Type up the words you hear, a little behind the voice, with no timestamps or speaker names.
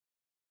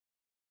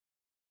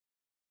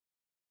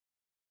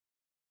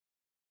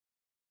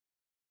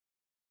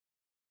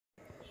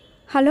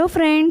Hello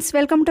friends,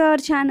 welcome to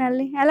our channel.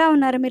 ఎలా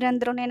ఉన్నారు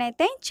మీరందరూ?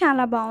 నేనైతే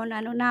చాలా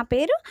బాగున్నాను. నా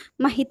పేరు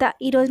మహిత.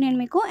 ఈరోజు నేను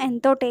మీకు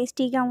ఎంతో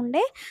టేస్టీగా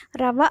ఉండే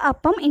రవ్వ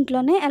అప్పం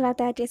ఇంట్లోనే ఎలా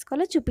తయారు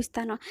చేసుకోవాలో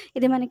చూపిస్తాను.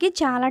 ఇది మనకి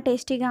చాలా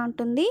టేస్టీగా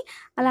ఉంటుంది.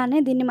 అలానే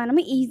దీన్ని మనం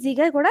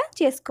ఈజీగా కూడా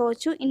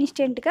చేసుకోవచ్చు.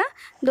 ఇన్స్టెంట్గా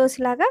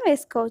దోశలాగా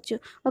వేసుకోవచ్చు.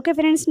 ఓకే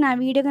ఫ్రెండ్స్, నా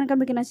వీడియో కనుక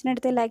మీకు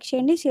నచ్చినట్లయితే లైక్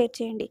చేయండి, షేర్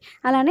చేయండి.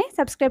 అలానే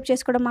సబ్స్క్రైబ్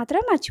చేసుకోవడం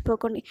మాత్రం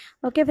మర్చిపోకండి.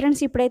 ఓకే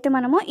ఫ్రెండ్స్, ఇప్పుడైతే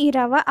మనము ఈ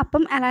రవ్వ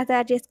అప్పం ఎలా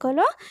తయారు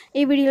చేసుకోవాలో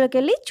ఈ వీడియోలోకి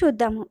వెళ్ళి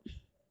చూద్దాము.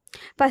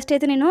 ఫస్ట్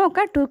అయితే నేను ఒక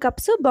 2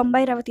 కప్స్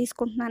బొంబాయి రవ్వ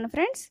తీసుకుంటున్నాను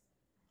ఫ్రెండ్స్.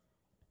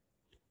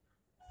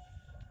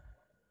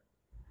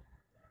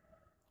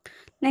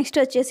 నెక్స్ట్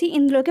వచ్చేసి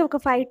ఇందులోకి ఒక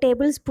 5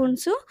 టేబుల్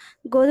స్పూన్స్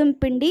గోధుమ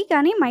పిండి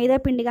కానీ మైదా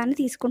పిండి కానీ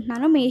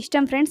తీసుకుంటున్నాను. మీ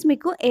ఇష్టం ఫ్రెండ్స్,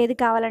 మీకు ఏది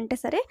కావాలంటే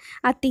సరే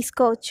అది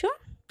తీసుకోవచ్చు.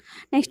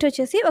 నెక్స్ట్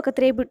వచ్చేసి ఒక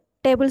 3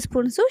 టేబుల్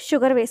స్పూన్స్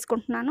షుగర్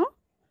వేసుకుంటున్నాను.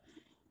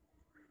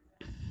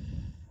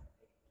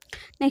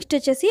 నెక్స్ట్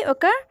వచ్చేసి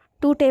ఒక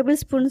 2 టేబుల్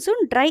స్పూన్స్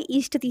డ్రై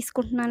ఈస్ట్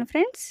తీసుకుంటున్నాను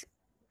ఫ్రెండ్స్.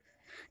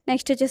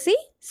 నెక్స్ట్ వచ్చేసి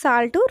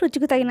సాల్ట్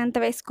రుచికి తగినంత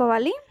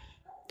వేసుకోవాలి.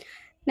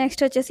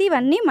 నెక్స్ట్ వచ్చేసి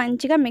ఇవన్నీ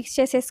మంచిగా మిక్స్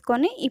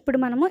చేసేసుకొని ఇప్పుడు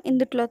మనము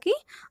ఇందులోకి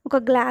ఒక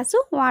గ్లాసు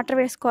వాటర్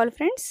వేసుకోవాలి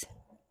ఫ్రెండ్స్.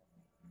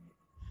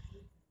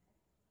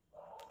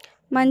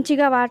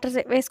 మంచిగా వాటర్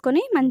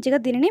వేసుకొని మంచిగా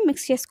దీనిని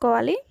మిక్స్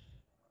చేసుకోవాలి.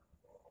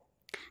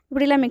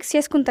 ఇప్పుడు ఇలా మిక్స్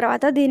చేసుకున్న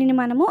తర్వాత దీనిని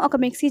మనము ఒక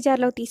మిక్సీ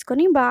జార్లో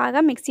తీసుకొని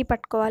బాగా మిక్సీ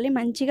పట్టుకోవాలి.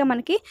 మంచిగా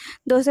మనకి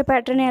దోశ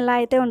ప్యాటర్న్ ఎలా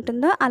అయితే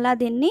ఉంటుందో అలా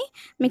దీన్ని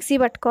మిక్సీ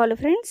పట్టుకోవాలి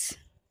ఫ్రెండ్స్.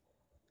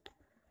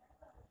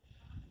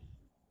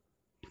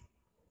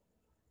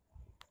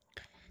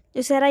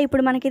 చూసారా,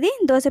 ఇప్పుడు మనకి ఇది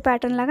దోశ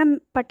ప్యాటర్న్ లాగా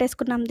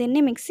పట్టేసుకున్నాం దీన్ని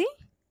మిక్సీ.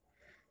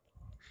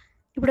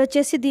 ఇప్పుడు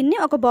వచ్చేసి దీన్ని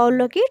ఒక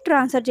బౌల్లోకి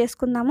ట్రాన్స్ఫర్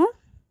చేసుకుందాము.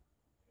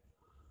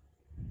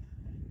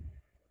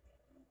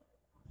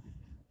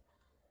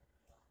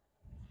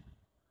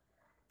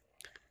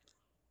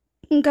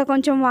 ఇంకా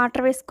కొంచెం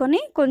వాటర్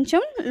వేసుకొని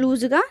కొంచెం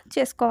లూజుగా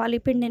చేసుకోవాలి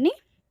పిండిని.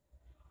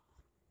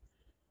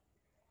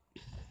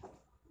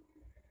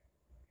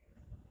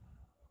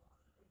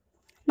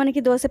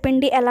 మనకి దోశ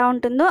పిండి ఎలా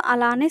ఉంటుందో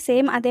అలానే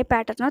సేమ్ అదే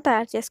ప్యాటర్న్లో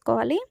తయారు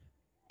చేసుకోవాలి.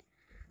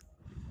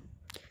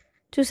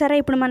 చూసారా,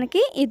 ఇప్పుడు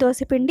మనకి ఈ దోశ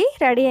పిండి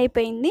రెడీ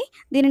అయిపోయింది.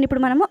 దీనిని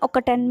ఇప్పుడు మనము ఒక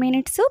 10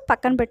 మినిట్స్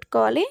పక్కన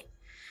పెట్టుకోవాలి.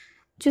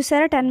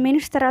 చూసారా, 10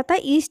 మినిట్స్ తర్వాత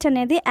ఈస్ట్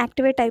అనేది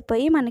యాక్టివేట్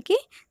అయిపోయి మనకి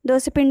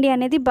దోశ పిండి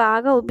అనేది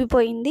బాగా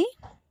ఉబ్బిపోయింది.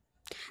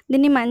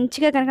 దీన్ని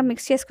మంచిగా కనుక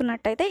మిక్స్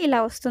చేసుకున్నట్టయితే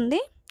ఇలా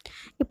వస్తుంది.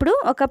 ఇప్పుడు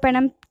ఒక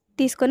పెనం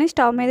తీసుకొని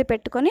స్టవ్ మీద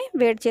పెట్టుకొని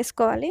వేడి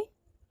చేసుకోవాలి.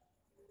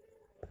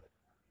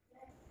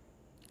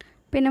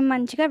 పెనం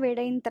మంచిగా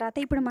వేడైన తర్వాత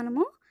ఇప్పుడు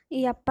మనము ఈ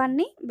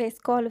అప్పాన్ని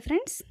వేసుకోవాలి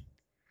ఫ్రెండ్స్.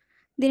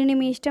 దీనిని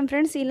మీ ఇష్టం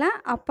ఫ్రెండ్స్, ఇలా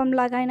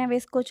అప్పంలాగా అయినా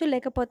వేసుకోవచ్చు,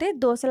 లేకపోతే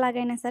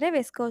దోశలాగైనా సరే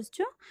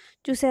వేసుకోవచ్చు.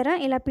 చూసారా,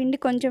 ఇలా పిండి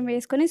కొంచెం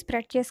వేసుకొని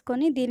స్ప్రెడ్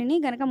చేసుకొని దీనిని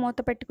గనక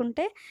మూత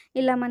పెట్టుకుంటే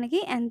ఇలా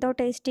మనకి ఎంతో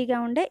టేస్టీగా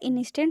ఉండే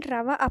ఇన్స్టెంట్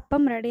రవ్వ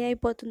అప్పం రెడీ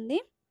అయిపోతుంది.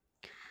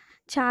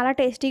 చాలా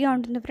టేస్టీగా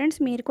ఉంటుంది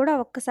ఫ్రెండ్స్. మీరు కూడా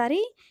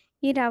ఒక్కసారి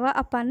ఈ రవ్వ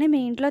అప్పాన్ని మీ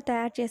ఇంట్లో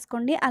తయారు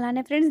చేసుకోండి.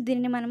 అలానే ఫ్రెండ్స్,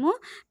 దీన్ని మనము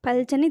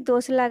పల్చని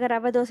దోశలాగా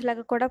రవ్వ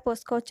దోశలాగా కూడా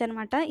పోసుకోవచ్చు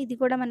అనమాట. ఇది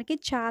కూడా మనకి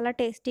చాలా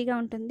టేస్టీగా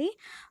ఉంటుంది.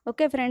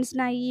 ఓకే ఫ్రెండ్స్,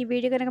 నా ఈ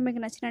వీడియో కనుక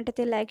మీకు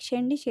నచ్చినట్టయితే లైక్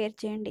చేయండి, షేర్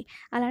చేయండి.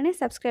 అలానే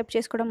సబ్స్క్రైబ్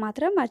చేసుకోవడం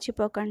మాత్రం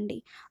మర్చిపోకండి.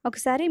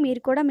 ఒకసారి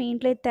మీరు కూడా మీ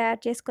ఇంట్లో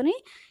తయారు చేసుకొని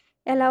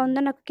ఎలా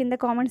ఉందో నాకు కింద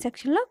కామెంట్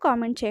సెక్షన్లో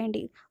కామెంట్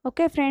చేయండి.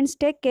 Okay friends,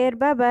 take care,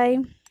 bye.